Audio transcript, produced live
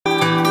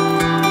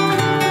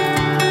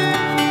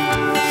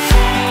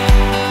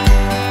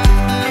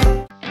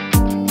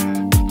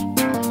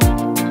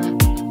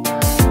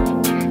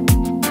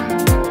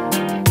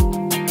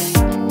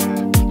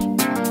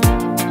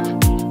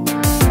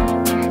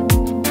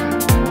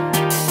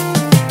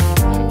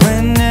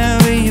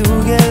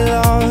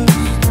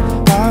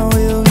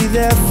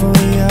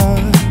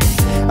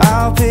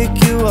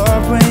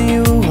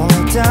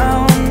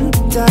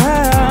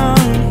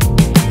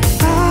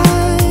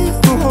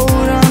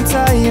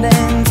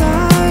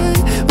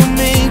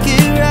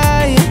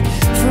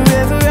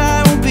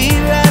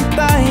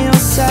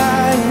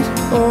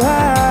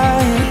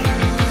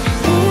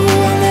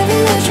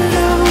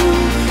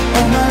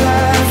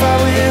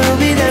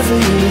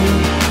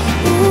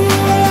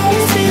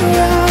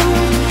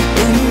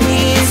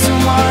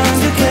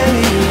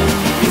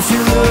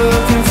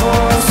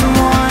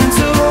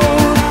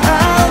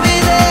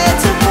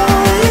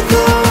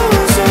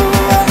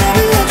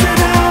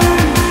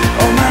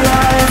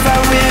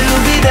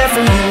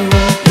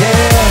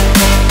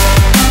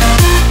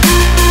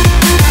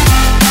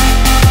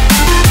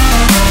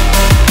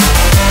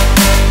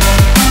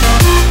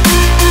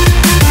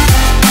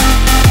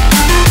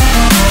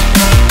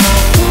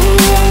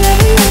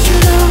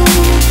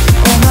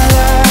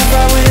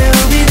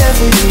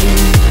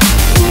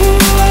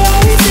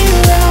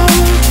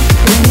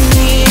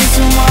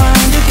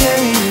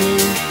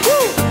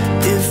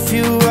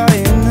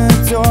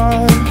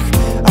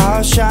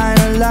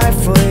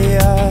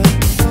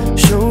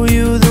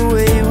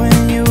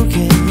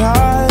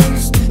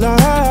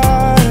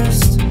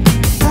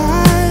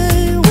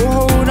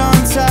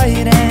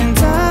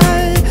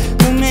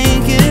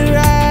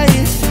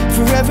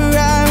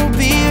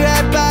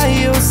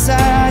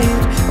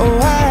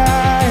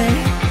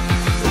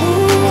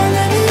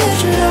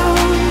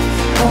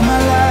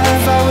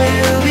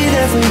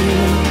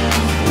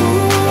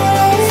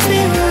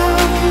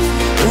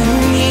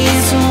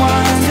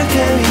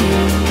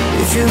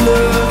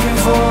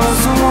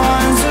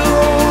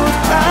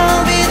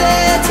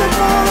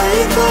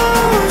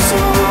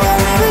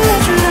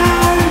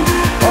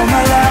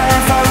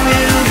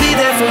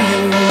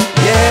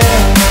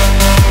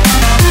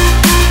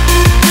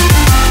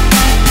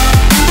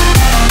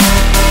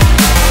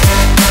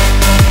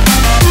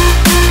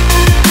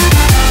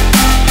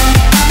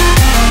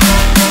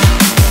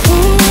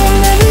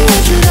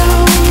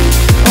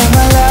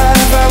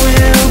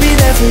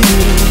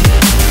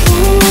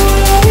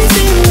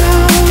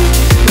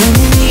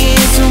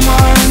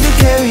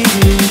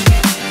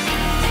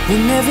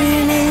Whenever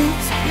you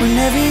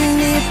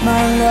need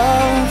my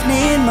love,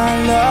 need my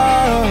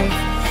love.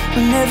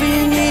 Whenever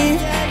you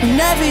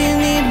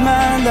need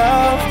my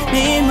love,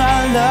 need my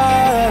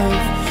love.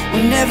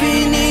 Whenever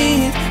you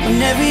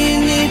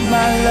need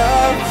my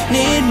love,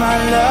 need my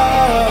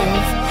love.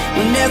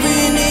 Whenever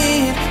you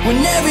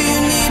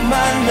need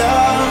my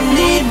love,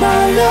 need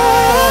my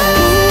love.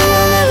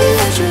 I'll never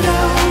let you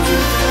down.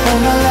 All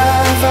my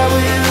life I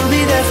will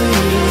be there for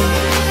you.